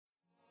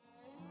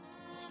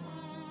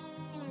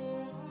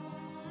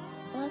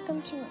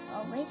welcome to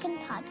Awaken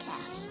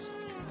Podcast.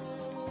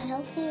 I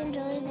hope you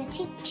enjoy the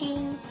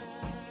teaching.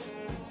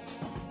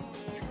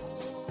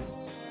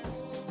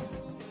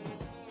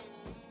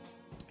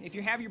 If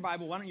you have your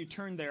Bible, why don't you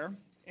turn there?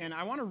 And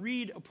I want to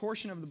read a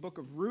portion of the book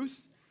of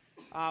Ruth,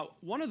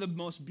 one of the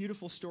most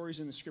beautiful stories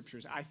in the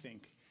Scriptures, I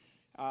think.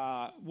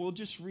 We'll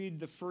just read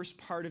the first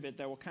part of it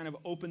that will kind of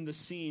open the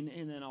scene,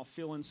 and then I'll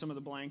fill in some of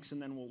the blanks, and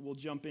then we'll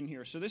jump in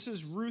here. So this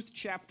is Ruth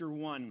chapter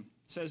 1.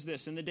 It says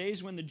this: In the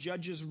days when the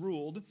judges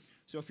ruled,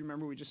 so if you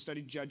remember, we just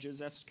studied Judges,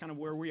 that's kind of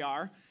where we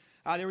are,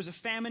 there was a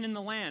famine in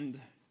the land.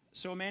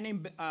 So a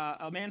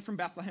man from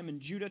Bethlehem in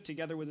Judah,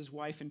 together with his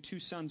wife and 2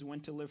 sons,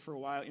 went to live for a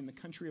while in the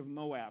country of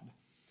Moab.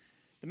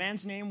 The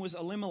man's name was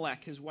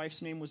Elimelech, his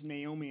wife's name was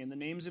Naomi, and the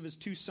names of his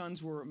 2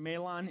 sons were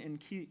Mahlon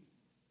and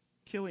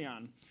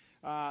Chilion.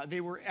 They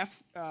were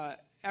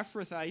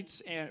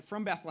Ephrathites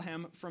from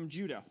Bethlehem, from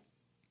Judah.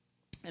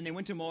 And they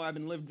went to Moab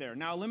and lived there.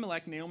 Now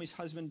Elimelech, Naomi's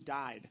husband,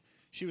 died.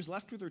 She was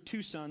left with her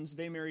 2 sons.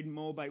 They married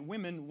Moabite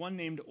women, one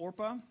named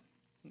Orpah,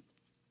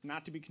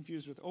 not to be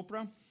confused with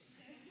Oprah,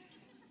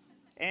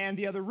 and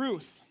the other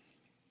Ruth.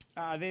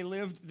 They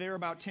lived there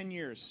about 10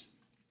 years.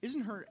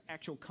 Isn't her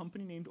actual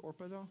company named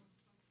Orpah, though?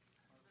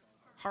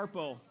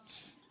 Harpo.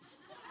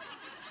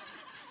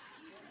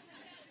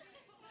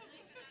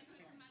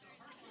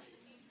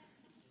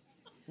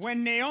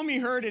 When Naomi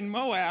heard in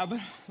Moab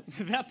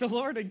that the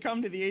Lord had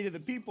come to the aid of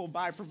the people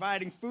by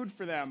providing food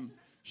for them,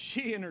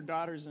 she and her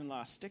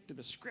daughters-in-law, stick to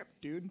the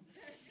script, dude,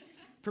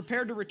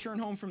 prepared to return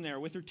home from there.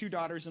 With her 2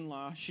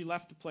 daughters-in-law, she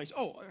left the place.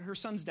 Oh, her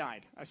sons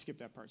died. I skipped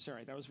that part.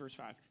 Sorry, that was verse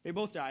 5. They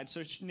both died.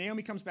 So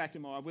Naomi comes back to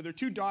Moab. With her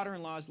 2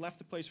 daughter-in-laws, left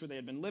the place where they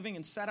had been living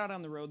and set out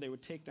on the road they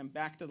would take them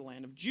back to the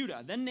land of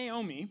Judah. Then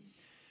Naomi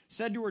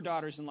said to her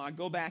daughters-in-law,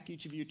 "Go back,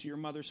 each of you, to your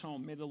mother's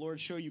home. May the Lord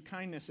show you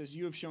kindness as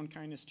you have shown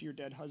kindness to your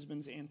dead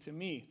husbands and to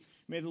me.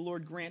 May the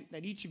Lord grant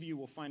that each of you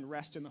will find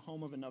rest in the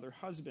home of another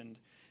husband."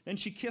 Then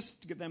she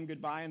kissed them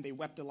goodbye, and they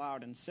wept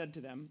aloud and said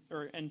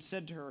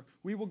to her,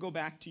 "We will go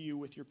back to you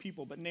with your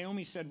people." But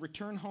Naomi said,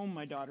 "Return home,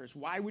 my daughters.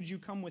 Why would you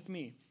come with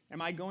me?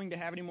 Am I going to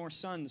have any more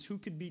sons? Who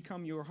could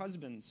become your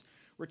husbands?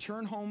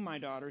 Return home, my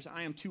daughters.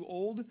 I am too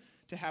old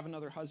to have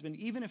another husband.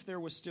 Even if there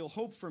was still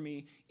hope for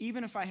me,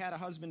 even if I had a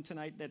husband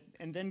tonight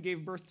and then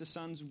gave birth to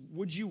sons,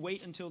 would you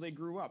wait until they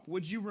grew up?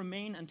 Would you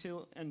remain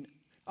until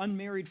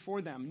unmarried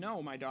for them?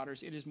 No, my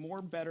daughters, it is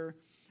more bitter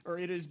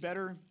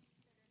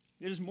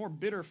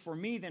for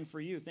me than for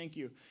you, thank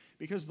you,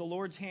 because the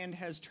Lord's hand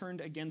has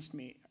turned against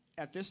me."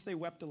 At this they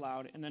wept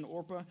aloud, and then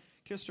Orpah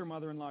kissed her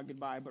mother-in-law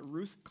goodbye, but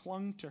Ruth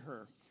clung to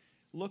her.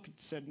 "Look,"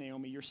 said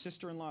Naomi, "your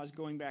sister-in-law is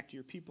going back to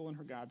your people and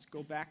her gods.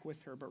 Go back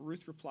with her." But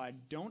Ruth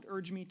replied, "Don't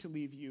urge me to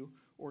leave you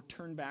or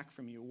turn back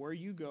from you. Where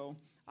you go,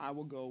 I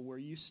will go. Where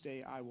you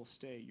stay, I will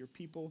stay. Your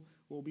people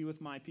will be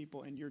with my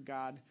people, and your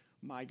God,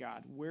 my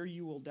God. Where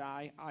you will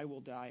die, I will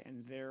die,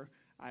 and there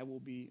I will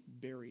be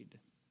buried."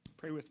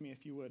 Pray with me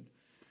if you would.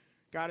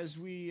 God, as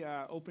we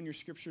open your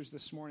scriptures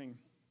this morning,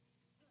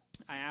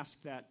 I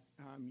ask that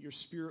your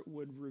Spirit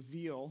would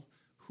reveal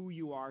who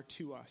you are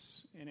to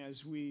us. And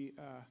as we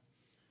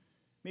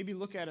maybe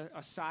look at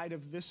a side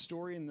of this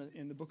story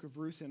in the book of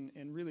Ruth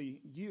and really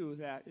you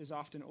that is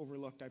often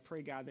overlooked, I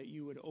pray, God, that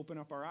you would open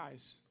up our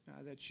eyes,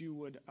 that you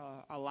would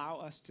allow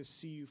us to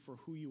see you for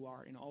who you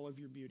are in all of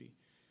your beauty.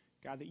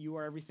 God, that you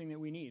are everything that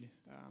we need.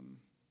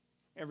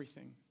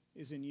 Everything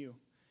is in you.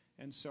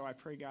 And so I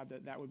pray, God,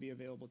 that would be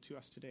available to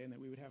us today and that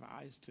we would have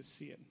eyes to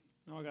see it.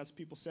 And all God's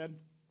people said,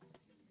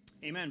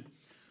 amen.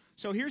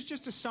 So here's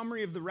just a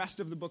summary of the rest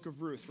of the book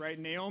of Ruth, right?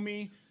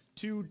 Naomi,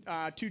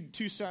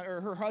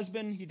 her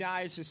husband, he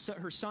dies.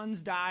 Her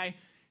sons die.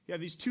 You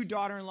have these 2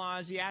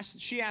 daughter-in-laws.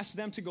 She asks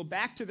them to go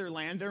back to their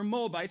land. They're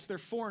Moabites. They're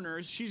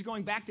foreigners. She's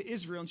going back to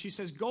Israel, and she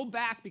says, "Go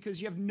back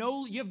because you have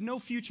no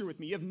future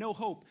with me. You have no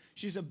hope."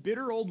 She's a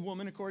bitter old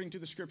woman, according to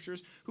the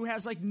scriptures, who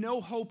has like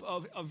no hope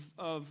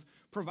of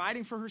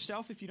providing for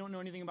herself. If you don't know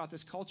anything about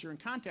this culture and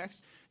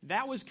context,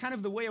 that was kind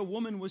of the way a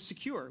woman was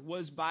secure,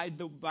 was by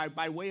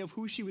way of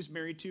who she was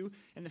married to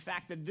and the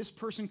fact that this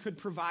person could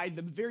provide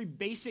the very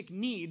basic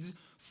needs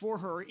for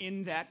her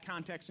in that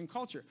context and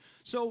culture.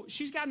 So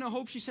she's got no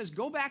hope. She says,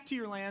 "Go back to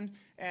your land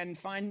and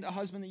find a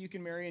husband that you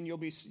can marry, and you'll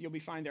be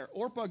fine there."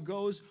 Orpah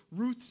goes,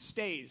 Ruth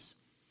stays.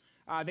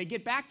 They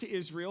get back to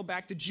Israel,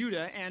 back to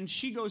Judah, and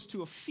she goes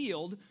to a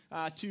field,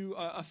 a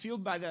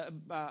field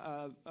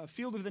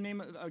of the name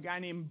of a guy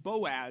named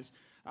Boaz.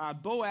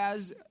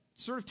 Boaz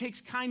sort of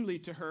takes kindly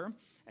to her,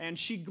 and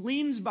she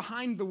gleans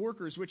behind the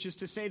workers, which is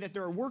to say that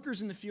there are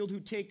workers in the field who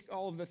take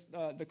all of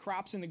the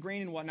crops and the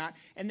grain and whatnot,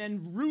 and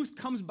then Ruth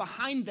comes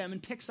behind them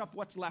and picks up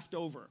what's left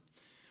over.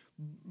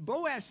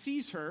 Boaz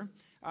sees her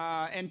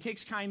and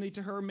takes kindly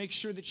to her, makes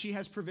sure that she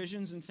has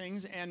provisions and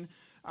things, and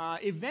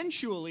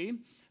eventually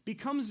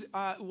becomes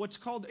what's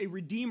called a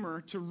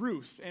redeemer to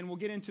Ruth. And we'll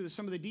get into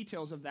some of the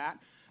details of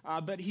that.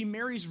 But he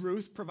marries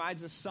Ruth,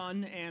 provides a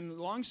son, and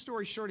long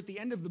story short, at the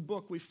end of the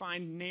book, we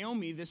find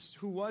Naomi,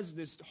 who was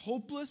this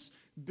hopeless,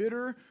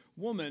 bitter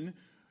woman,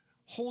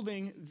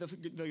 holding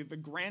the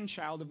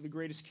grandchild of the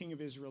greatest king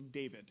of Israel,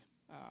 David.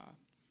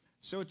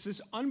 So it's this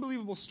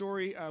unbelievable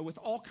story with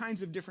all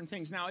kinds of different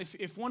things. Now,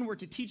 if one were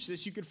to teach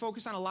this, you could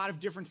focus on a lot of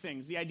different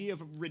things. The idea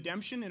of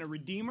redemption and a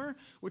redeemer,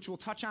 which we'll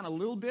touch on a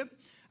little bit.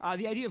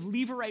 The idea of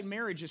Levirate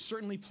marriage is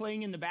certainly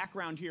playing in the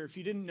background here. If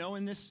you didn't know,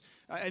 in this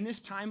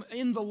time,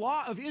 in the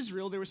law of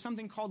Israel, there was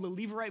something called the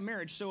Levirate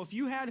marriage. So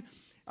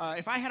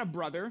if I had a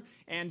brother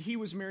and he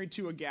was married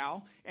to a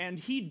gal and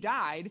he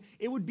died,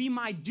 it would be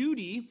my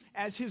duty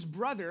as his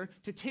brother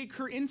to take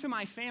her into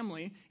my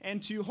family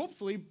and to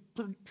hopefully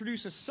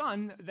produce a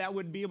son that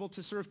would be able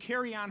to sort of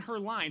carry on her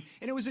line.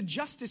 And it was a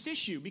justice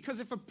issue, because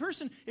if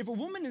a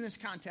woman in this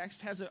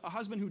context has a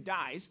husband who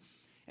dies,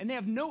 and they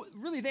have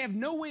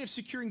no way of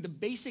securing the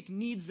basic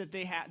needs that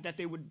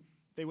they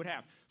would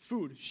have: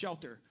 food,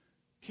 shelter,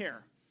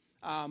 care.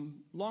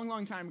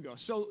 Long time ago.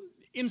 So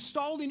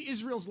installed in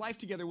Israel's life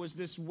together was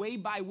this way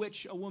by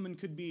which a woman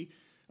could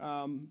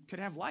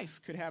have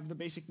life, could have the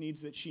basic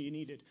needs that she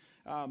needed.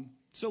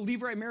 So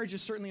Levirate marriage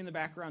is certainly in the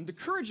background. The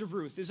courage of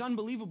Ruth is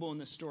unbelievable in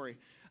this story.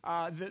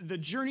 The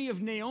journey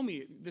of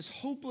Naomi, this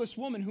hopeless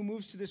woman who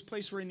moves to this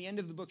place where in the end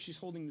of the book she's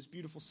holding this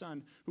beautiful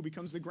son who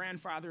becomes the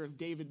grandfather of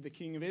David, the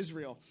king of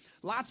Israel.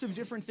 Lots of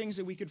different things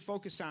that we could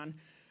focus on.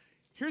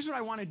 Here's what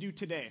I want to do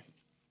today.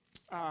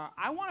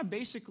 I want to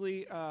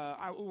basically,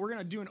 we're going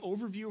to do an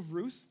overview of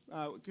Ruth.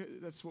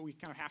 That's what we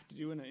kind of have to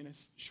do in a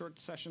short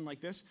session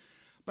like this.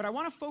 But I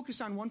want to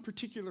focus on one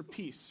particular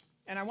piece.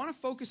 And I want to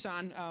focus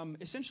on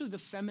essentially the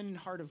feminine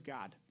heart of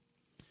God.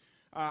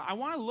 I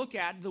want to look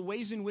at the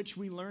ways in which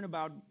we learn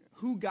about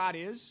who God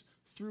is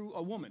through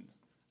a woman.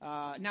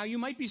 Now, you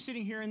might be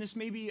sitting here, and this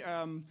may be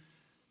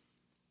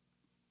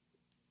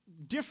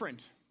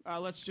different.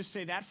 Let's just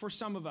say that for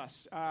some of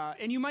us.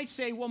 And you might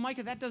say, well,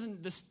 Micah,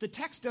 the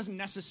text doesn't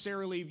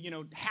necessarily,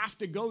 have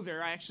to go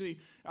there. I actually,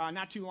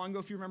 not too long ago,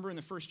 if you remember in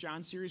the 1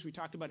 John series, we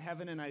talked about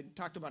heaven and I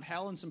talked about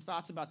hell and some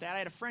thoughts about that. I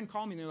had a friend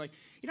call me and they're like,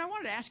 I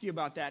wanted to ask you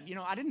about that.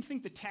 I didn't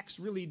think the text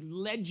really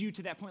led you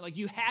to that point. Like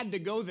you had to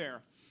go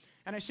there.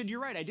 And I said, you're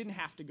right, I didn't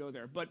have to go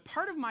there. But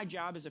part of my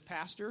job as a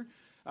pastor,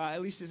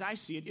 at least as I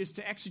see it, is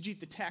to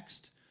exegete the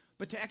text,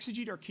 but to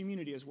exegete our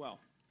community as well.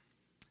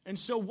 And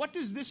so what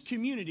does this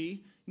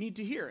community need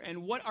to hear?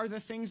 And what are the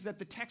things that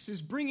the text is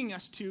bringing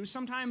us to?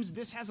 Sometimes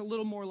this has a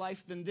little more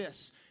life than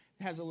this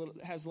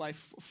has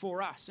life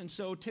for us. And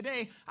so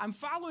today, I'm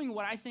following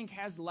what I think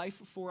has life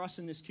for us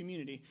in this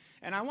community.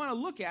 And I want to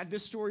look at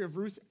this story of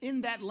Ruth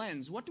in that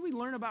lens. What do we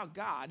learn about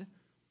God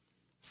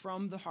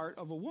from the heart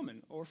of a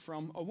woman or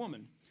from a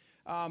woman?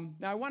 Now,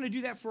 I want to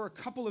do that for a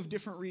couple of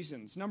different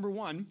reasons. Number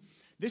one,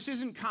 this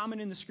isn't common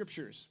in the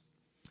scriptures.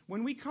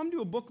 When we come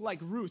to a book like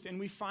Ruth and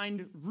we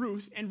find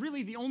Ruth, and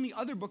really the only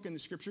other book in the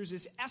scriptures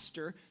is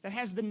Esther that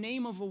has the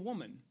name of a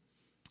woman.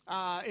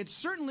 It's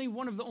certainly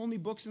one of the only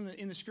books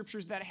in the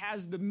scriptures that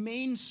has the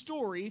main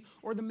story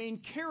or the main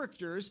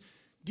characters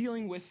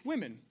dealing with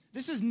women.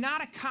 This is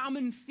not a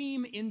common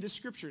theme in the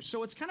scriptures,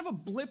 so it's kind of a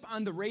blip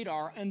on the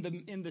radar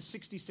in the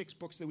 66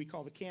 books that we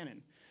call the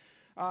canon.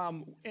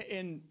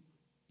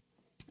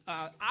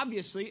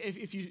 Obviously,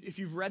 if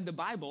you've read the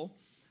Bible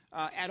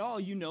at all,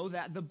 you know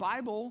that the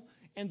Bible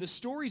and the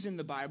stories in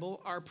the Bible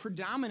are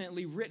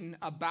predominantly written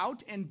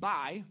about and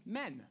by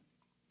men.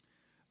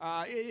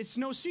 It's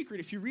no secret.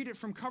 If you read it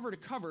from cover to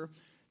cover,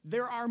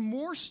 there are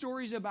more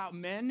stories about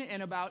men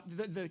and about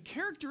the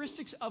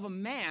characteristics of a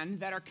man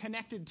that are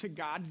connected to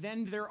God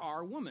than there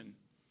are women.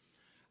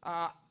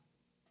 God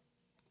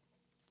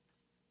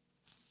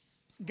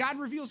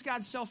reveals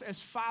God's self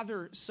as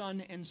Father,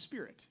 Son, and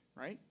Spirit,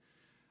 right?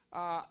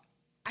 I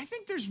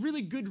think there's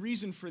really good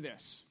reason for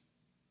this.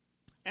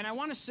 And I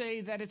want to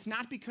say that it's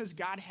not because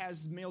God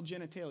has male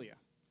genitalia.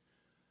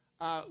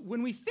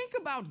 When we think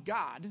about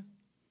God,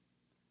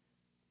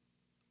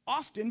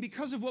 often,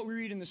 because of what we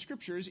read in the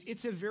scriptures,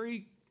 it's a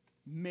very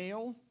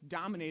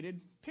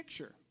male-dominated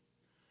picture.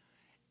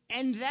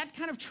 And that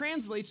kind of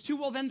translates to,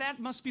 well, then that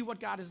must be what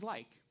God is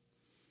like.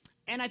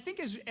 And I think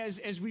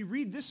as we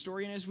read this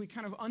story and as we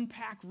kind of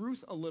unpack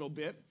Ruth a little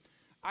bit,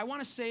 I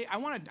want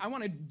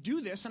to do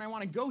this, and I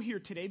want to go here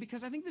today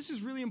because I think this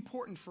is really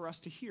important for us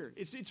to hear.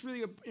 It's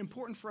really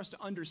important for us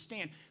to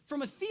understand.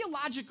 From a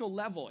theological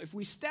level, if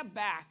we step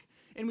back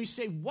and we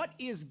say, what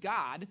is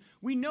God?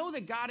 We know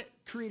that God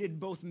created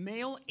both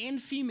male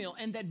and female,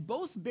 and that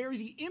both bear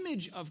the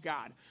image of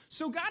God.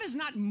 So God is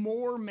not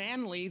more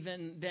manly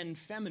than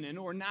feminine,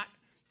 or not.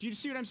 Do you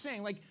see what I'm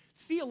saying? Like,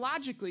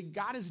 theologically,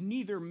 God is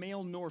neither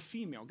male nor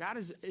female. God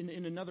is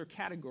in another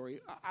category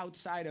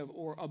outside of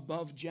or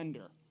above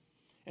gender.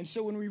 And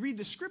so when we read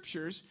the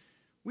scriptures,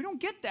 we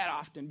don't get that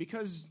often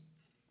because,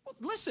 well,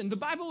 listen, the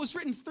Bible was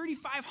written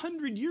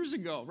 3,500 years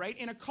ago, right?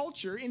 In a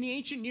culture in the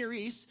ancient Near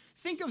East.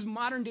 Think of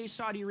modern-day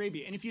Saudi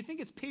Arabia. And if you think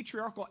it's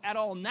patriarchal at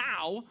all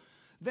now,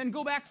 then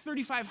go back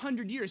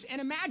 3,500 years. And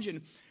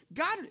imagine,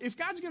 if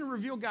God's going to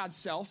reveal God's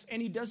self,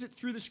 and he does it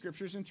through the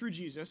scriptures and through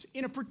Jesus,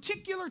 in a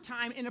particular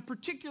time, in a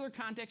particular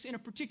context, in a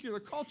particular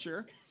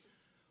culture,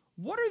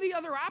 what are the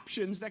other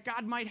options that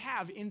God might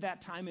have in that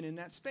time and in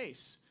that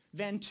space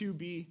than to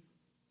be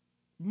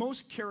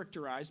most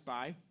characterized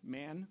by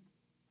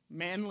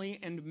manly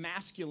and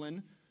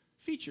masculine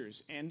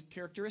features and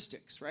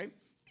characteristics, right?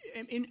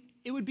 And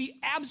it would be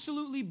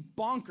absolutely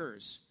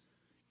bonkers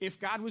if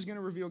God was going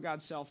to reveal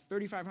God's self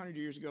 3,500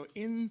 years ago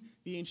in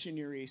the ancient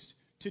Near East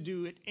to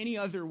do it any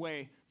other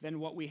way than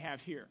what we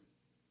have here.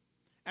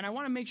 And I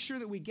want to make sure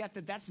that we get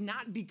that that's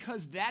not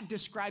because that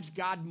describes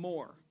God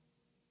more.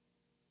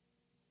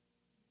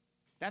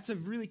 That's a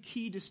really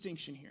key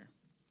distinction here.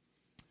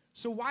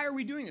 So why are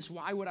we doing this?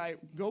 Why would I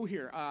go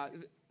here?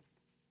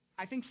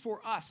 I think for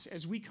us,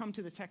 as we come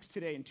to the text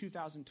today in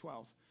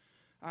 2012,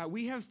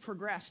 we have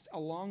progressed a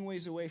long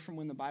ways away from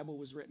when the Bible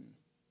was written.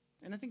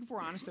 And I think if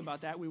we're honest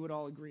about that, we would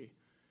all agree.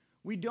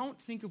 We don't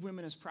think of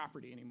women as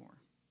property anymore.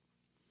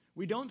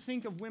 We don't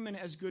think of women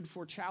as good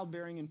for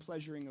childbearing and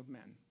pleasuring of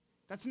men.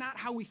 That's not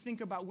how we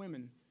think about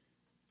women.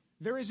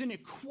 There is an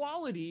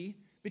equality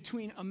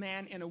between a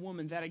man and a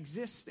woman that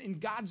exists in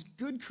God's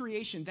good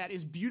creation that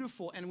is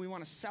beautiful and we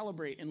want to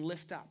celebrate and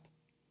lift up.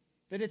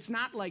 That it's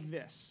not like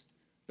this,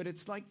 but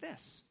it's like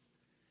this.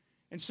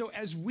 And so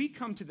as we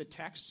come to the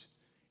text,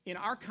 in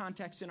our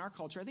context, in our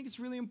culture, I think it's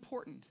really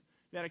important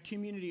that a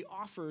community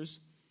offers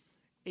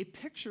a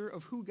picture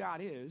of who God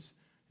is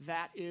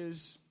that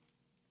is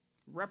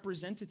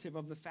representative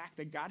of the fact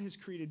that God has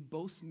created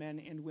both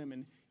men and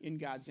women in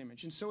God's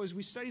image. And so as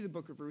we study the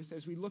book of Ruth,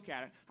 as we look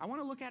at it, I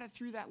want to look at it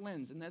through that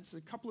lens, and that's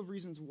a couple of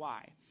reasons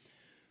why.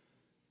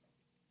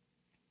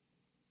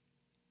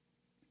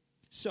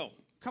 So,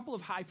 a couple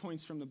of high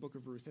points from the book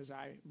of Ruth as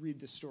I read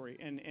this story.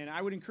 And I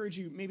would encourage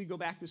you, maybe go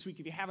back this week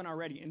if you haven't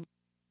already. And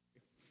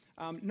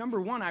number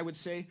one, I would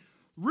say,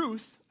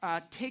 Ruth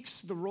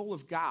takes on the role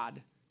of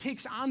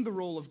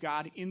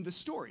God in the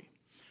story.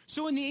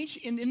 So in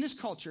this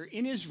culture,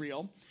 in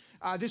Israel,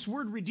 this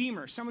word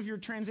redeemer, some of your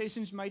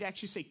translations might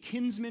actually say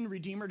kinsman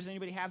redeemer. Does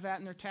anybody have that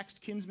in their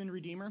text, kinsman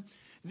redeemer?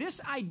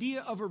 This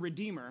idea of a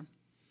redeemer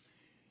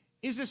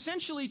is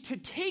essentially to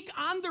take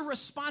on the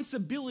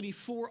responsibility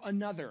for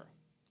another.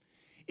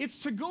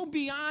 It's to go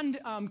beyond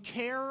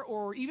care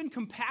or even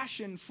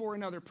compassion for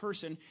another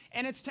person,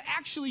 and it's to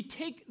actually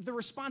take the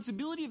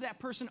responsibility of that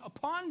person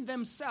upon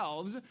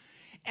themselves.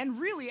 And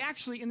really,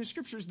 actually, in the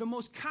scriptures, the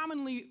most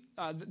common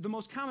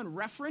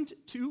referent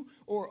to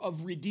or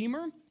of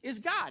redeemer is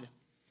God.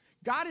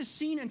 God is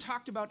seen and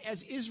talked about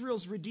as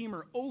Israel's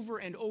redeemer over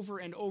and over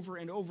and over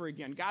and over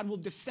again. God will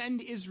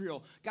defend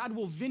Israel. God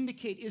will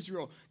vindicate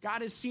Israel.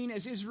 God is seen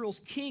as Israel's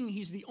king.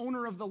 He's the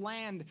owner of the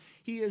land.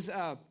 He's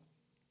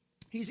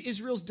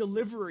Israel's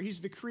deliverer. He's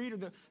the creator,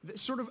 the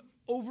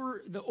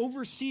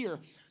overseer.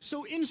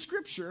 So in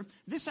Scripture,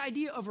 this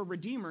idea of a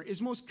redeemer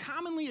is most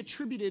commonly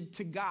attributed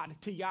to God,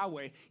 to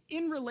Yahweh,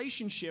 in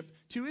relationship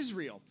to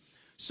Israel.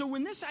 So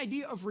when this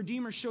idea of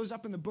redeemer shows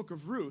up in the book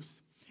of Ruth,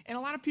 and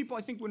a lot of people,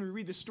 I think, when we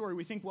read the story,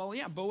 we think, well,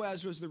 yeah,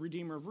 Boaz was the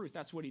redeemer of Ruth.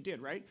 That's what he did,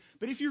 right?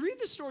 But if you read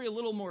the story a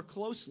little more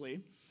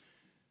closely,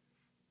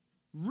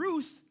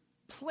 Ruth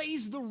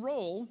plays the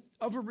role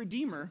of a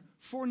redeemer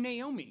for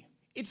Naomi.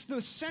 It's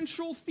the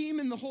central theme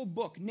in the whole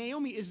book.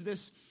 Naomi is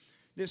this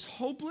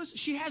hopeless,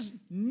 she has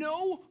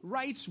no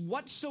rights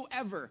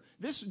whatsoever.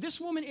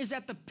 This woman is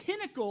at the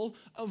pinnacle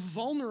of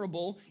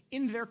vulnerable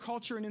in their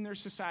culture and in their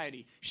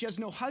society. She has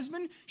no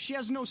husband, she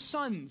has no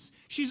sons.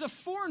 She's a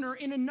foreigner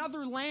in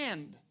another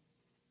land.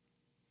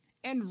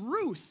 And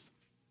Ruth,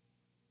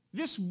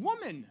 this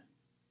woman,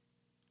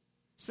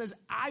 says,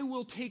 I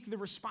will take the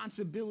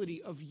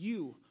responsibility of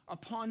you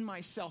upon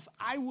myself.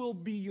 I will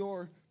be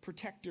your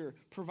protector,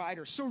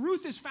 provider. So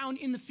Ruth is found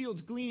in the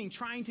fields gleaning,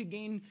 trying to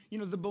gain,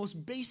 the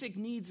most basic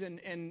needs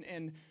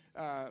and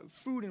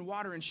food and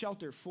water and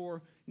shelter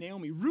for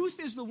Naomi.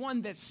 Ruth is the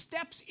one that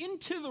steps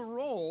into the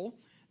role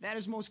that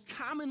is most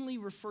commonly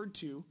referred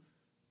to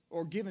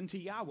or given to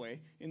Yahweh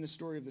in the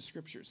story of the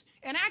scriptures.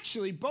 And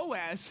actually,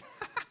 Boaz,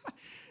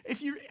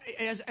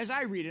 as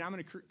I read it, I'm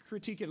going to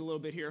critique it a little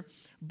bit here.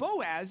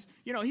 Boaz,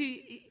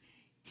 he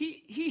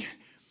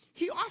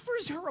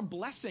offers her a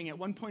blessing at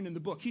one point in the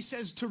book. He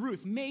says to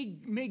Ruth, may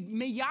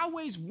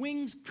Yahweh's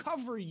wings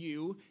cover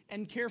you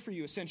and care for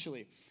you,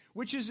 essentially,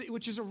 which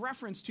is a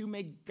reference to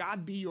may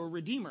God be your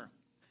redeemer,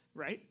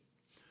 right?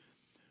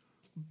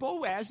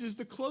 Boaz is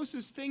the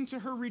closest thing to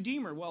her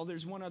redeemer. Well,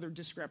 there's one other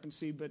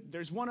discrepancy, but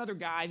there's one other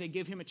guy. They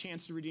give him a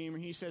chance to redeem her.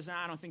 He says,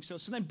 I don't think so.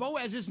 So then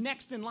Boaz is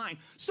next in line.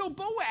 So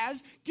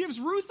Boaz gives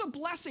Ruth a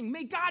blessing.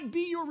 May God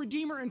be your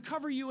redeemer and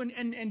cover you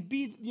and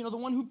be the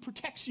one who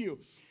protects you.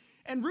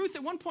 And Ruth,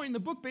 at one point in the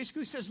book,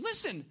 basically says,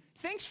 listen,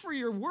 thanks for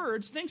your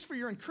words, thanks for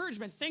your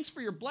encouragement, thanks for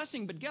your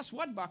blessing, but guess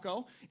what,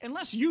 bucko?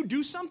 Unless you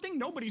do something,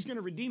 nobody's going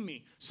to redeem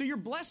me. So your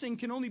blessing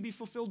can only be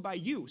fulfilled by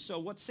you. So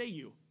what say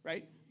you,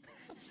 right?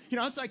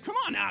 It's like, come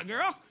on now,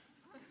 girl.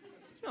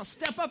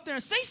 Step up there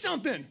and say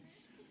something.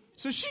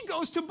 So she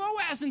goes to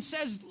Boaz and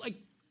says,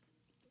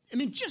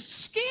 just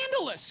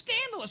scandalous.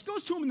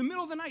 Goes to him in the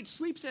middle of the night,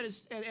 sleeps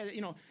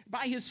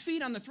by his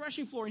feet on the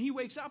threshing floor, and he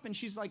wakes up, and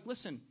she's like,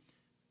 listen,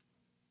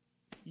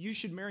 you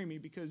should marry me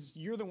because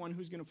you're the one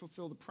who's going to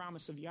fulfill the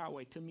promise of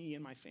Yahweh to me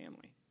and my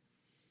family.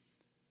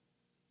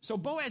 So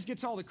Boaz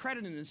gets all the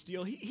credit in this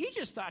deal. He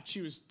just thought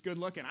she was good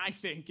looking, I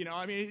think.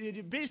 I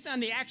mean, based on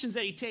the actions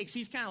that he takes,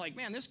 he's kind of like,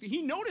 man,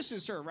 he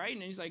notices her, right?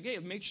 And he's like, hey,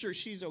 make sure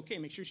she's okay,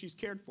 make sure she's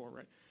cared for,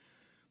 right?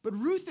 But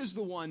Ruth is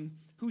the one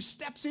who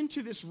steps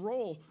into this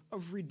role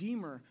of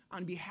redeemer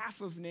on behalf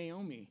of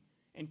Naomi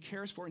and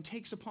cares for and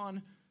takes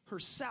upon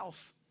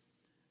herself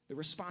the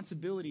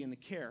responsibility and the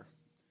care.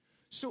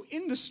 So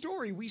in the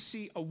story, we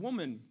see a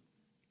woman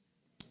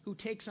who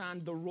takes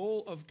on the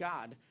role of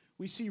God.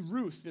 We see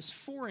Ruth, this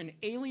foreign,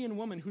 alien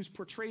woman who's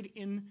portrayed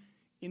in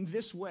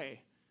this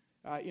way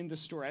in the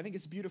story. I think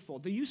it's beautiful.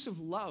 The use of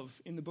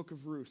love in the book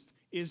of Ruth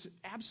is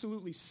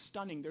absolutely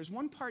stunning. There's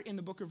one part in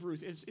the book of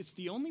Ruth, it's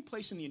the only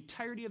place in the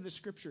entirety of the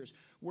scriptures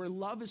where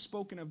love is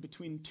spoken of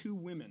between two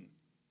women,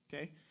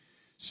 okay?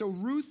 So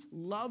Ruth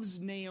loves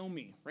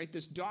Naomi, right?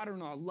 This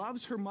daughter-in-law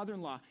loves her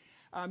mother-in-law.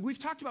 We've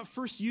talked about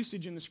first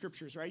usage in the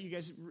scriptures, right? You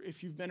guys,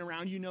 if you've been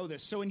around, you know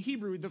this. So in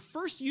Hebrew, the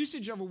first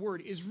usage of a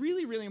word is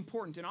really, really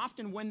important. And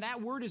often when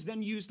that word is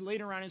then used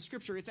later on in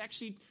scripture, it's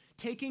actually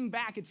taking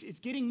back, it's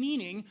getting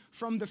meaning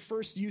from the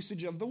first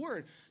usage of the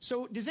word.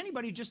 So does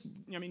anybody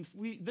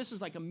this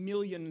is like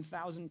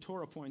 1,000,000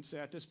 Torah points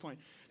at this point.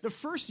 The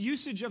first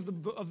usage of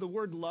the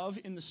word love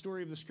in the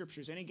story of the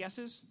scriptures. Any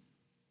guesses?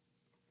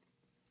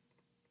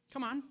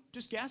 Come on,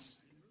 just guess.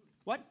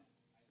 What?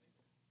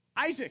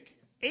 Isaac.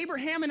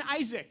 Abraham and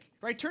Isaac,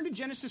 right? Turn to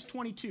Genesis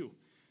 22.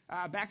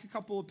 Back a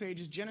couple of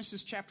pages,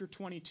 Genesis chapter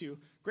 22.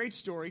 Great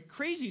story,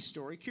 crazy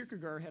story.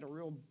 Kierkegaard had a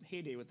real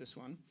heyday with this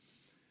one.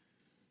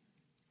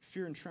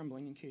 Fear and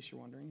Trembling, in case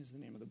you're wondering, is the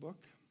name of the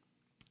book.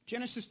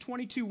 Genesis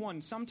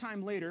 22:1.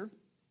 Sometime later,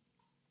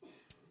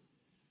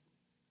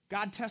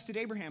 God tested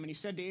Abraham, and he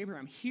said to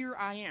Abraham, "Here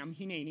I am,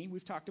 Hineni."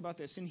 We've talked about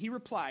this. And he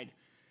replied,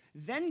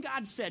 "Then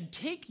God said,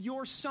 take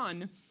your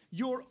son,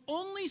 your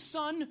only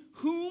son,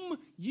 whom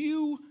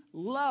you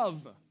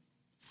love."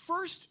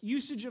 First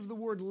usage of the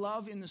word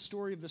love in the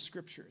story of the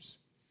scriptures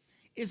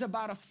is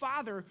about a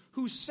father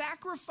who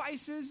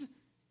sacrifices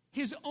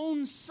his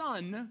own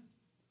son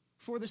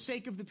for the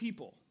sake of the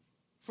people,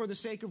 for the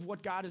sake of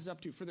what God is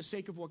up to, for the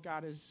sake of what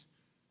God is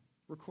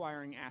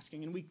requiring,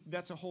 asking. And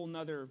that's a whole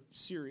nother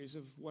series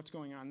of what's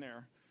going on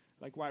there,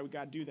 like why would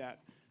God do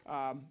that?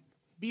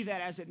 Be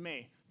that as it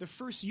may, the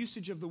first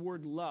usage of the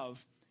word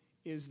love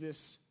is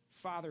this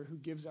father who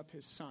gives up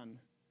his son.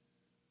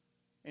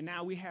 And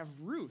now we have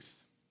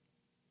Ruth,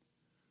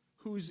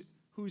 who's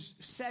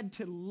said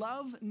to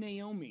love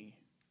Naomi.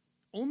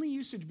 Only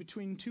usage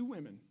between two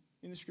women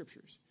in the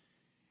scriptures.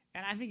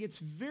 And I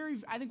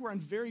think we're on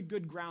very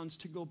good grounds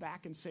to go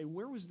back and say,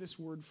 where was this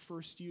word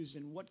first used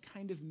and what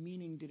kind of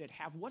meaning did it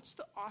have? What's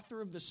the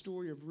author of the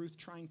story of Ruth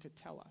trying to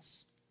tell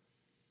us?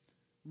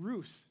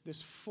 Ruth,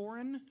 this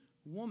foreign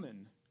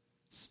woman,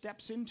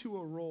 steps into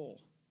a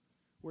role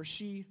where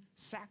she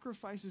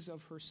sacrifices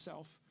of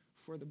herself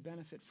for the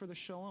benefit, for the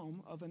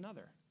shalom of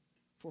another,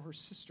 for her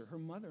sister, her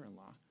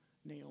mother-in-law,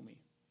 Naomi.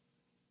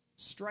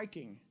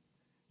 Striking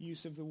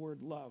use of the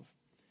word love.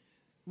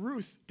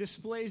 Ruth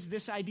displays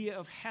this idea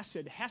of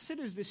hesed. Hesed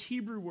is this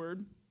Hebrew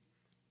word,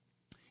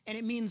 and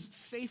it means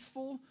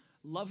faithful,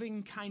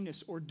 loving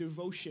kindness or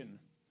devotion.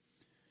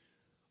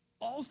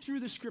 All through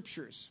the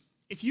scriptures,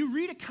 if you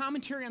read a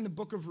commentary on the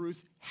book of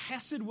Ruth,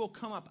 hesed will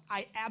come up.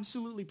 I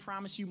absolutely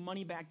promise you,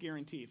 money back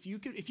guarantee. If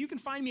you can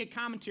find me a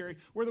commentary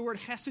where the word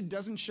hesed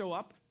doesn't show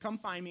up, come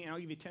find me and I'll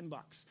give you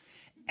 $10.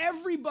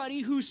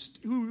 Everybody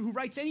who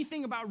writes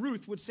anything about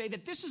Ruth would say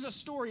that this is a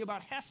story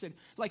about hesed,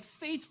 like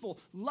faithful,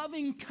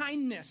 loving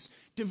kindness,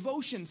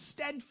 devotion,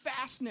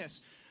 steadfastness.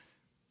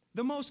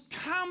 The most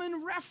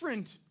common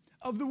referent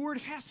of the word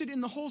hesed in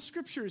the whole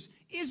scriptures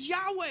is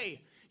Yahweh.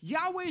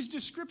 Yahweh's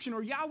description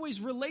or Yahweh's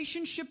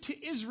relationship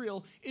to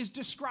Israel is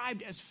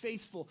described as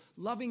faithful,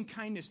 loving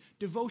kindness,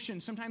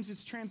 devotion. Sometimes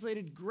it's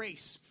translated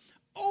grace.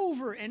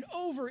 Over and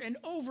over and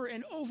over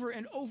and over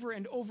and over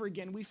and over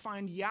again, we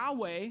find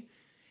Yahweh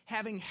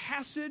having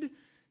hesed,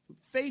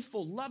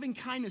 faithful, loving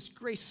kindness,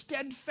 grace,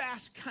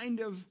 steadfast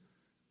kind of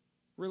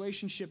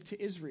relationship to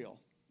Israel.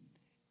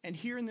 And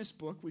here in this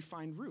book, we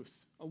find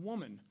Ruth, a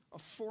woman, a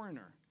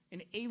foreigner,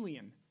 an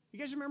alien. You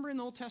guys remember in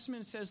the Old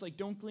Testament it says, like,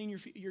 don't glean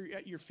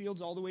your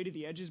fields all the way to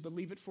the edges, but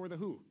leave it for the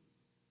who?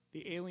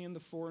 The alien, the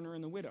foreigner,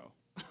 and the widow,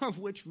 of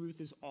which Ruth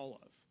is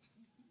all of.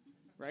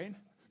 Right?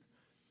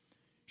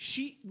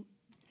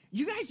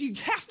 You guys, you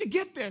have to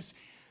get this.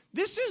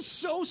 This is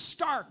so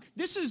stark.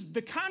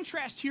 The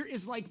contrast here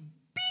is like,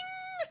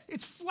 bing!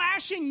 It's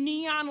flashing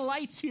neon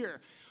lights here.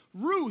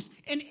 Ruth,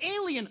 an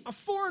alien, a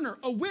foreigner,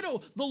 a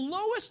widow, the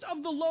lowest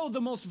of the low,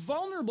 the most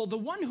vulnerable, the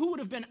one who would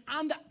have been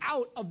on the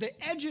out of the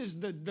edges,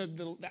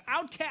 the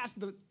outcast.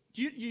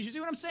 You see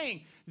what I'm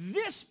saying?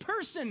 This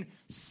person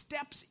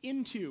steps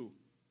into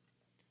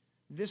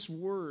this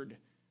word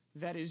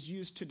that is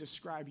used to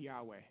describe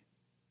Yahweh.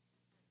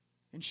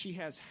 And she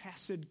has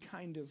hesed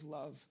kind of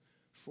love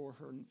for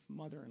her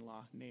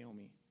mother-in-law,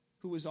 Naomi,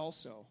 who was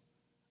also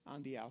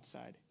on the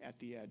outside, at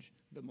the edge,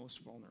 the most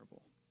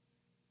vulnerable.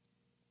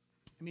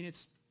 I mean,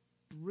 it's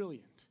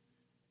brilliant.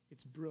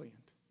 It's brilliant.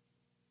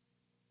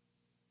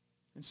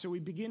 And so we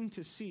begin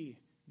to see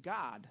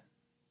God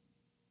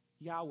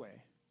Yahweh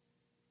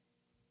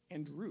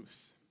and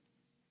Ruth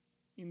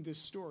in this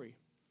story.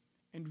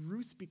 And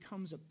Ruth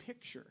becomes a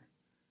picture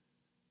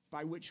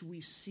by which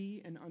we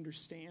see and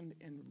understand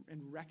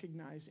and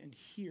recognize and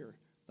hear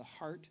the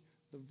heart,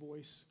 the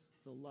voice,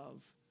 the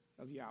love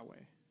of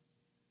Yahweh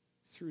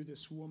through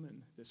this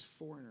woman, this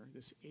foreigner,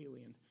 this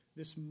alien,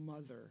 this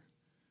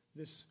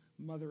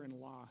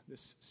mother-in-law,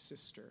 this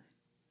sister.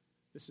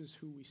 This is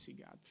who we see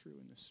God through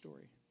in this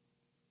story.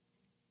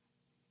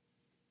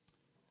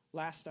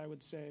 Last, I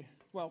would say,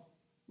 well,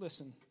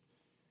 listen,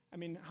 I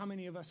mean, how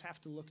many of us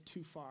have to look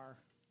too far?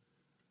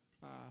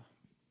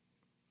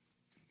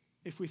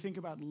 If we think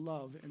about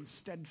love and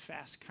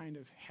steadfast kind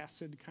of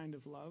hesed kind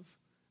of love,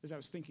 as I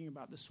was thinking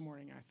about this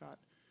morning, I thought,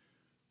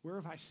 where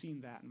have I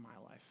seen that in my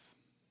life?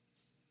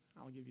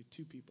 I'll give you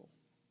two people.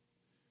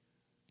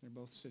 They're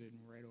both sitting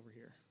right over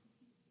here.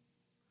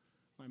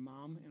 My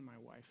mom and my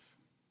wife.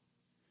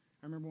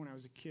 I remember when I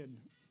was a kid,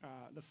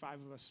 the five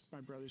of us,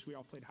 my brothers, we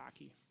all played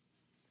hockey.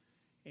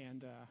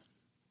 And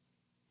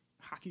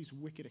hockey's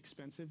wicked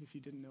expensive, if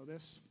you didn't know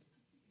this.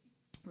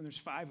 When there's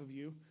five of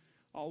you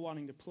all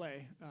wanting to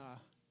play,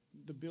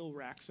 the bill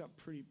racks up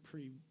pretty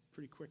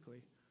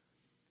quickly.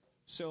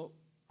 So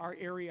our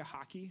area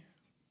hockey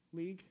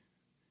league,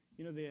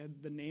 you know, they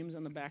had the names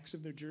on the backs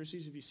of their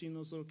jerseys. Have you seen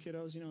those little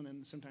kiddos? You know, and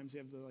then sometimes they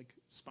have the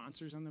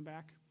sponsors on the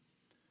back.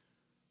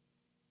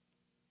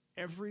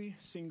 Every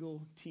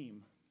single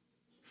team,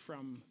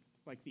 from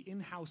the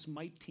in-house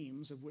mite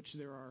teams, of which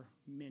there are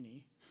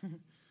many,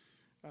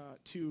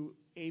 to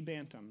A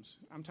bantams.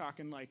 I'm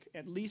talking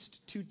at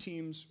least 2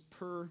 teams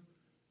per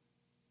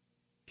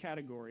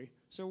category.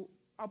 So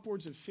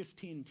upwards of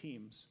 15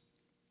 teams,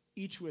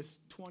 each with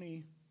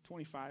 20,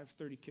 25,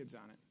 30 kids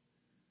on it.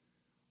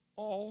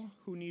 All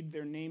who need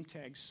their name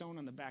tags sewn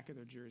on the back of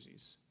their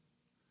jerseys.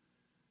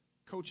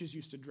 Coaches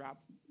used to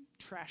drop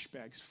trash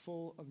bags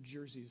full of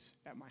jerseys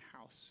at my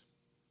house.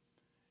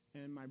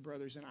 And my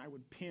brothers and I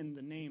would pin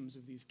the names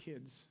of these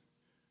kids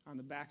on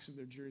the backs of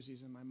their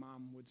jerseys, and my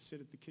mom would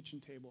sit at the kitchen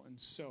table and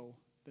sew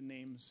the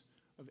names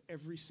of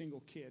every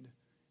single kid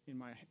in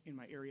my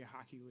area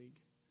hockey league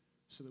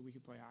so that we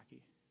could play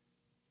hockey.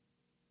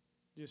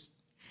 Just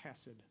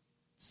hesed,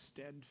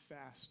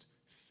 steadfast,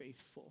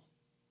 faithful,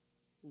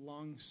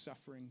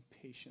 long-suffering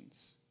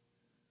patience.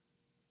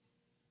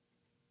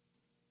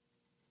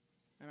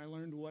 And I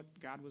learned what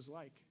God was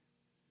like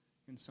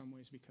in some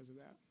ways because of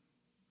that.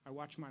 I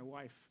watch my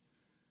wife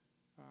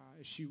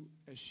as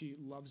she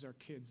loves our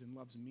kids and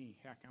loves me.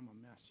 Heck, I'm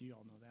a mess. You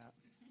all know that.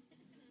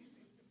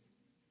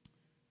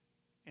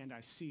 And I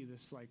see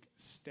this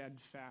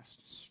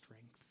steadfast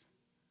strength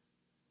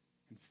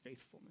and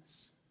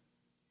faithfulness.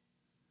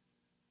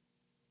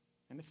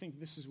 And I think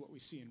this is what we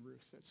see in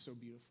Ruth that's so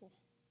beautiful.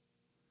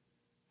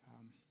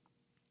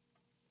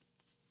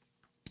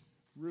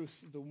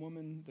 Ruth, the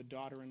woman, the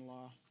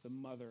daughter-in-law, the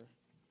mother,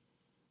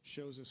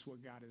 shows us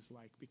what God is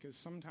like. Because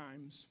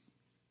sometimes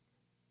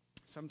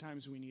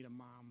we need a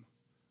mom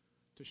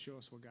to show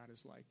us what God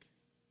is like.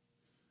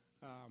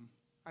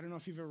 I don't know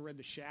if you've ever read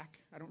The Shack.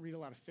 I don't read a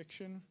lot of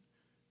fiction,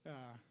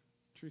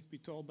 truth be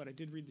told, but I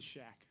did read The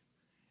Shack.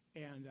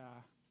 And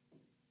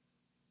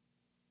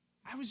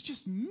I was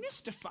just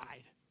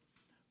mystified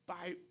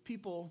by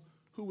people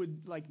who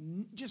would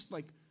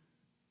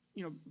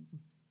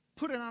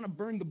put it on a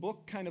burn the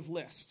book kind of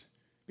list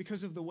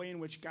because of the way in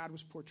which God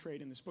was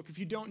portrayed in this book. If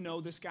you don't know,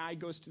 this guy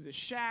goes to this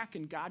shack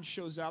and God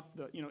shows up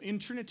in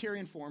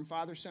Trinitarian form,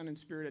 Father, Son, and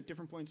Spirit at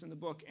different points in the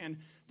book. And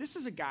this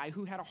is a guy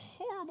who had a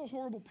horrible,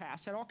 horrible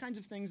past, had all kinds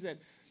of things that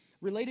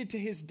related to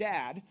his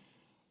dad,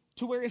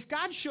 to where if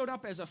God showed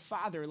up as a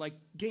father,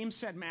 game,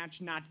 set,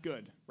 match, not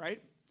good,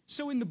 right?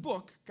 So in the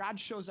book, God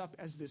shows up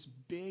as this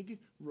big,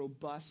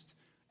 robust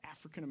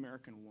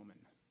African-American woman.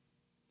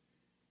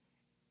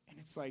 And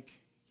it's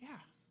yeah,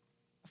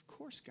 of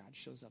course God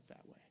shows up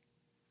that way.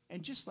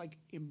 And just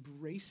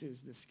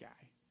embraces this guy.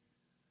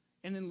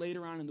 And then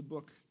later on in the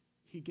book,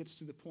 he gets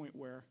to the point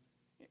where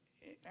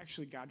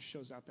actually God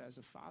shows up as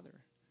a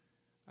father.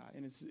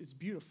 And it's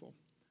beautiful.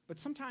 But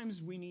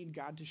sometimes we need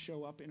God to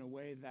show up in a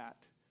way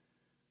that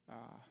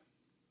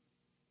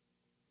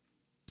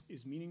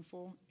is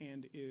meaningful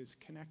and is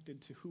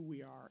connected to who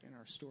we are in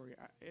our story.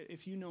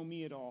 If you know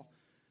me at all,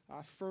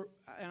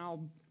 and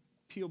I'll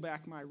peel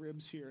back my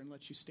ribs here and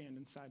let you stand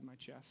inside my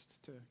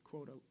chest, to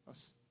quote a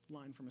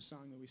line from a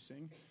song that we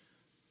sing.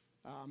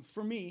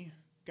 For me,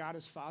 God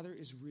as Father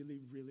is really,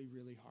 really,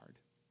 really hard.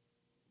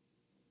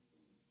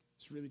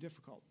 It's really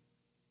difficult.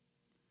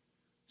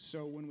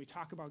 So when we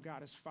talk about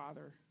God as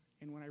Father,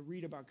 and when I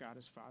read about God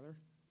as Father,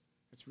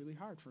 it's really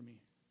hard for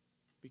me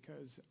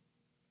because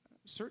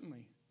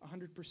certainly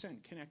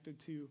 100% connected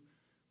to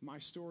my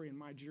story and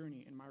my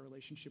journey and my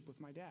relationship with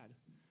my dad.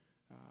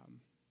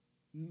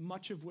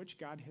 Much of which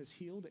God has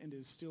healed and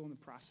is still in the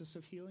process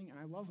of healing, and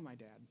I love my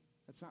dad.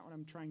 That's not what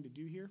I'm trying to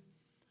do here.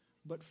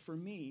 But for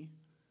me,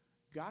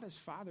 God as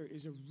Father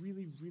is a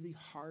really, really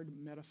hard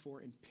metaphor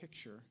and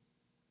picture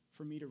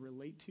for me to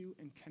relate to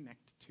and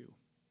connect to.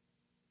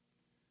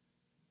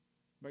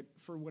 But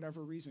for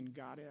whatever reason,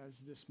 God as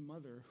this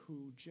mother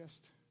who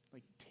just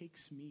like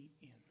takes me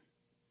in,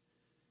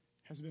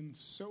 has been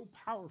so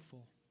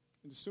powerful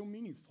and so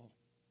meaningful.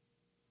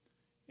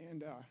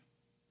 And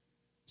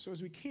so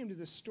as we came to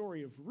this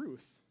story of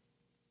Ruth,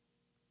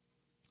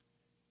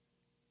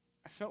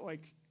 I felt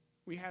like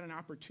we had an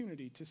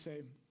opportunity to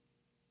say,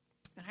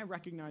 and I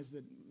recognize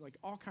that like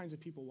all kinds of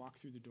people walk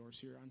through the doors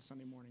here on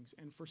Sunday mornings.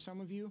 And for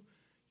some of you,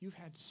 you've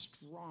had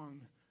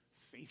strong,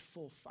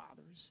 faithful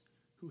fathers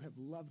who have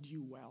loved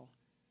you well.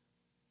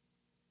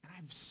 And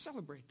I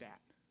celebrate that.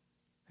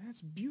 And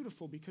that's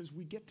beautiful because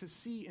we get to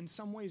see in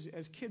some ways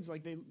as kids,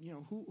 like they,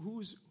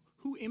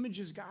 who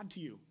images God to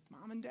you?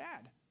 Mom and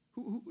dad.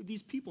 Who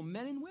these people,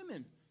 men and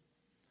women.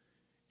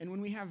 And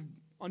when we have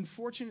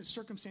unfortunate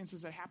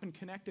circumstances that happen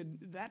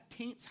connected, that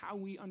taints how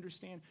we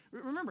understand.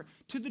 Remember,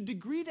 to the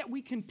degree that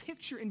we can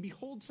picture and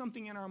behold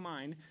something in our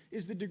mind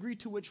is the degree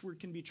to which we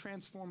can be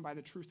transformed by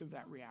the truth of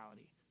that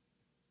reality.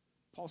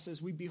 Paul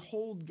says we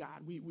behold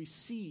God, we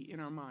see in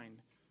our mind.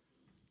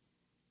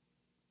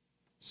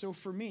 So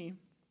for me,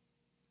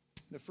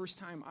 the first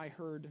time I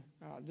heard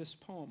this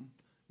poem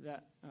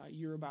that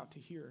you're about to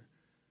hear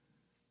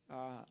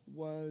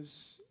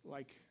was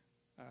like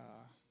a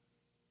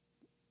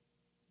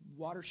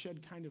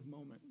watershed kind of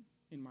moment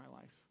in my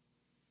life.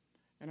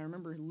 And I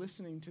remember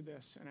listening to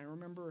this, and I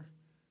remember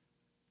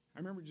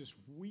just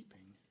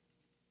weeping.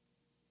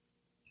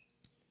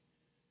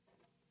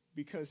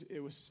 Because it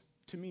was,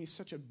 to me,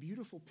 such a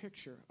beautiful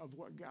picture of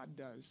what God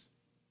does.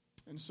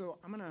 And so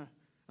I'm gonna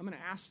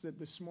ask that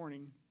this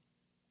morning,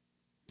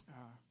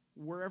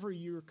 wherever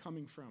you're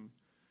coming from,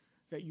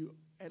 that you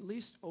at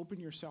least open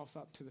yourself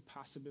up to the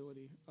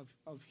possibility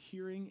of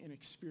hearing and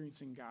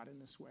experiencing God in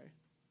this way.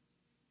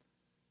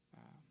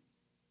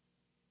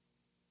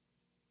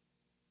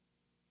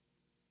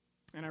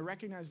 And I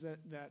recognize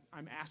that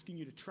I'm asking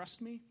you to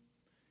trust me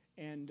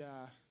and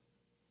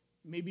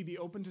maybe be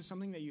open to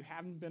something that you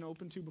haven't been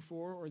open to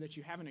before or that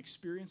you haven't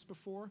experienced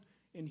before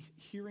in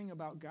hearing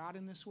about God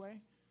in this way.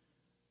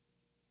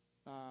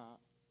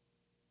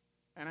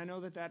 And I know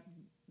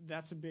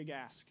that's a big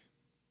ask.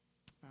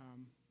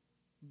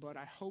 But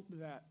I hope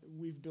that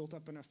we've built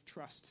up enough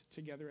trust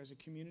together as a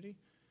community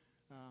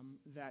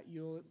that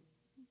you'll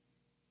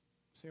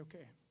say,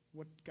 okay,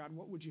 God,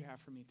 what would you have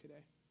for me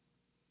today?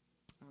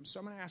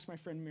 So I'm going to ask my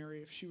friend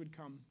Mary if she would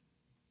come.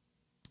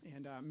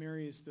 And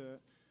Mary is the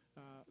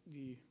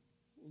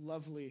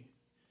lovely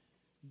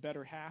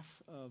better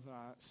half of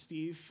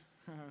Steve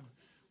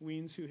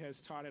Weens, who has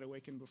taught at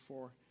Awaken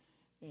before.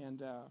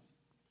 And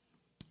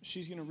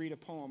she's going to read a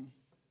poem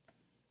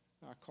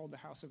called The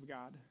House of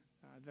God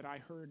that I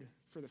heard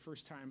for the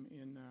first time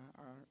in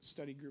our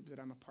study group that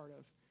I'm a part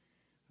of.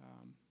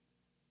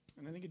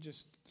 And I think it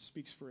just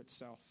speaks for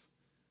itself.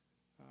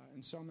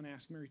 And so I'm going to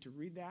ask Mary to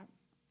read that.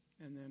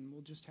 And then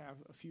we'll just have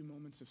a few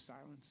moments of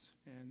silence,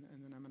 and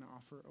then I'm going to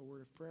offer a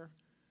word of prayer.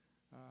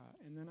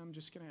 And then I'm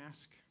just going to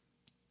ask,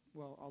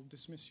 well, I'll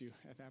dismiss you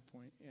at that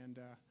point. And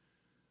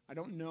I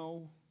don't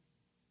know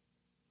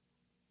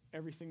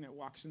everything that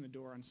walks in the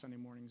door on Sunday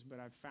mornings, but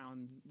I've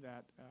found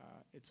that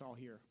it's all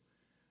here.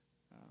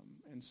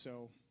 And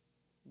so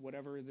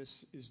whatever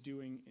this is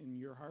doing in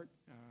your heart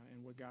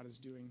and what God is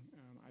doing,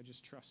 I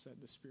just trust that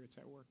the Spirit's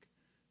at work.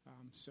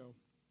 So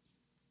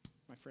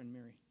my friend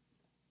Mary.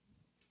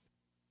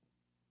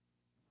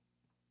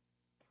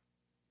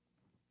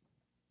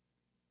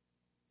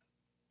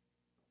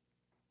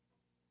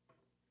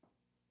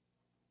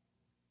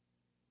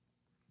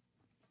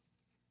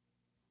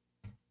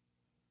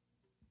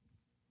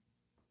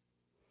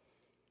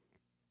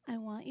 I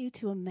want you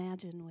to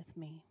imagine with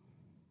me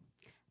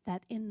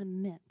that in the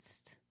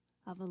midst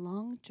of a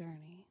long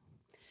journey,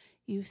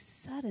 you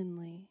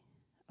suddenly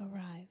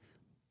arrive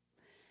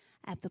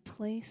at the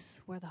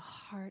place where the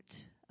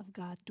heart of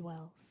God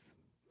dwells.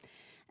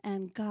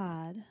 And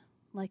God,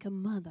 like a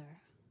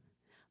mother,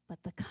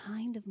 but the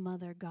kind of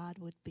mother God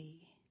would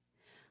be,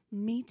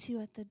 meets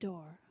you at the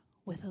door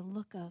with a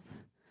look of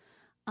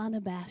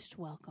unabashed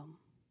welcome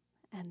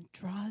and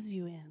draws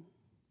you in.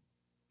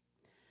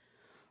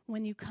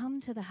 When you come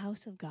to the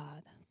house of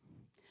God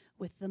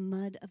with the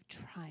mud of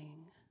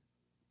trying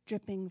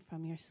dripping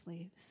from your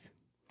sleeves,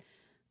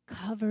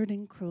 covered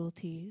in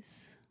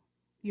cruelties,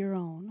 your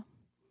own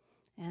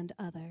and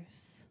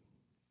others,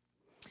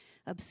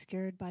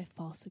 obscured by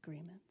false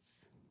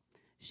agreements,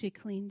 she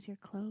cleans your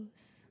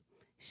clothes,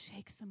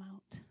 shakes them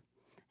out,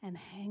 and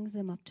hangs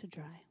them up to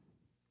dry.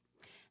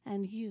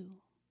 And you,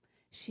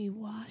 she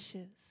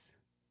washes,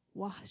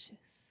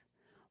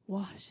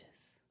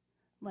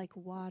 like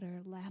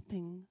water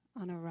lapping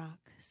on a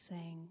rock,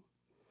 saying,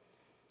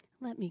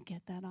 "Let me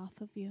get that off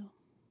of you."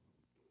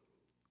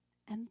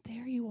 And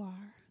there you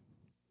are.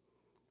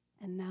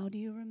 And now do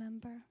you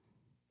remember?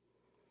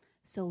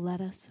 So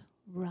let us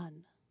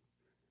run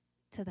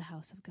to the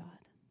house of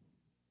God.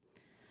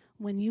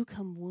 When you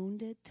come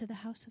wounded to the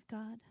house of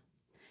God,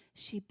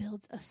 she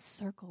builds a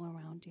circle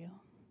around you.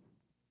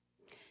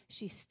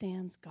 She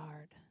stands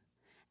guard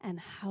and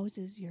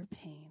houses your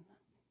pain.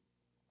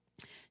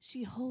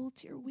 She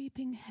holds your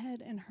weeping head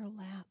in her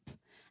lap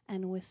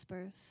and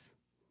whispers,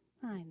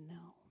 "I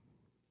know.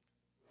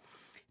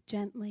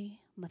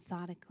 Gently,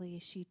 methodically,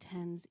 she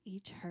tends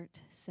each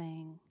hurt,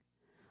 saying,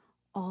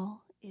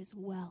 all is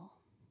well.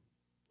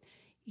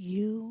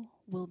 You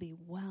will be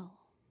well.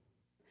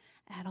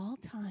 At all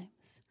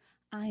times,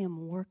 I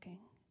am working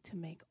to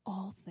make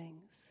all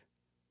things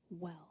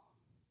well.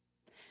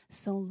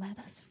 So let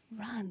us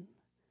run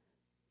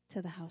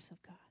to the house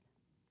of God.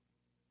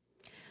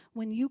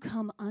 When you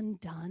come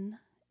undone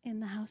in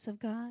the house of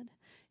God,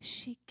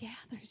 she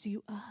gathers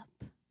you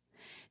up.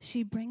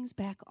 She brings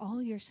back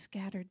all your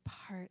scattered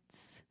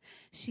parts.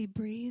 She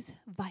breathes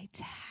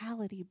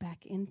vitality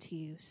back into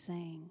you,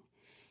 saying,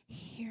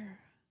 here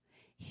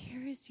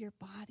is your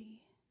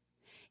body.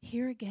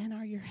 Here again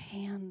are your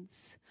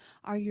hands,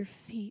 are your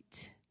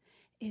feet,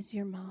 is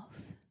your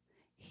mouth.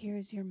 Here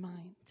is your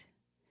mind.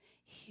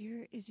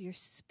 Here is your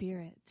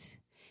spirit.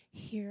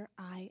 Here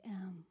I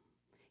am.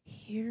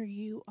 Here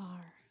you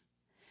are.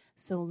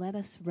 So let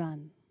us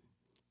run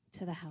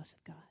to the house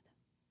of God.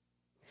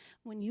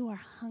 When you are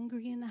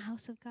hungry in the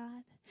house of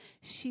God,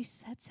 she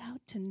sets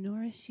out to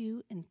nourish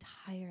you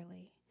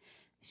entirely.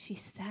 She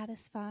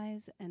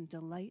satisfies and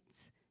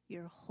delights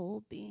your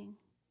whole being.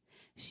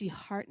 She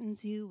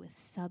heartens you with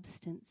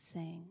substance,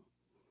 saying,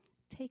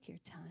 take your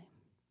time.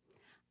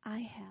 I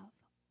have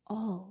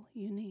all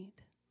you need,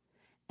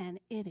 and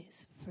it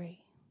is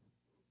free.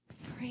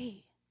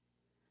 Free.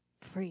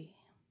 Free.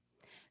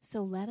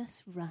 So let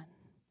us run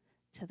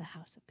to the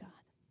house of God.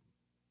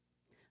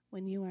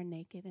 When you are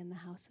naked in the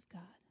house of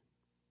God,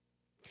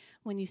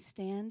 when you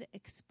stand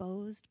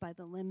exposed by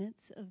the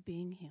limits of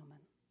being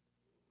human,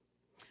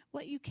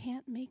 what you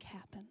can't make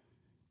happen,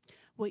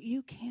 what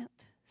you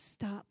can't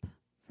stop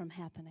from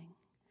happening,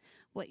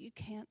 what you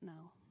can't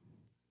know,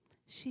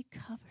 she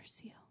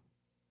covers you.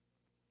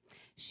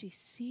 She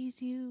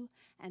sees you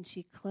and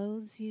she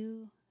clothes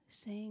you,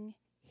 saying,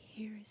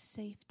 here is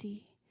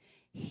safety,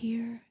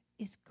 here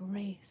is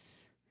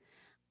grace.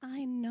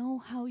 I know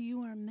how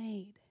you are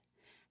made,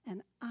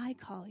 and I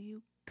call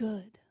you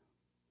good,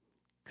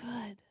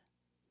 good,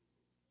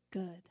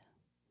 good.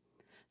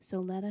 So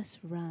let us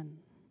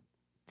run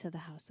to the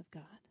house of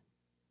God.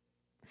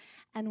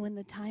 And when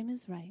the time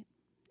is right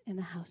in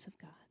the house of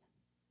God,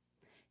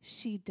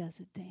 she does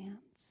a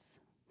dance.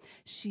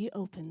 She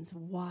opens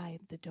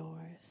wide the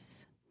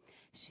doors.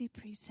 She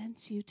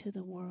presents you to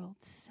the world,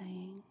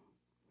 saying,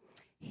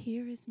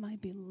 here is my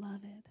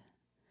beloved,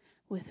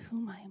 with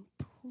whom I am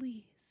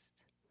pleased,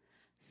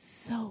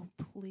 so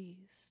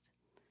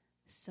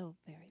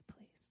very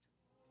pleased.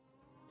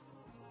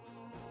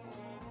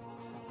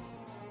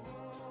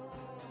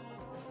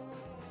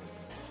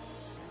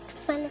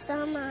 Find us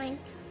online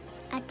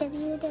at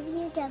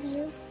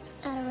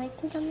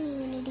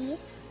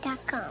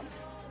www.awakencommunity.com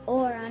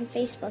or on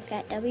Facebook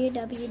at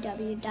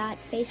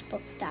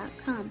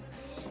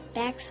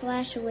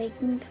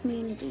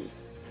www.facebook.com/awakencommunity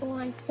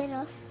or on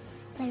Twitter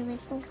at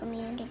Awaken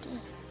Community.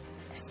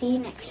 See you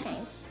next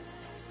time.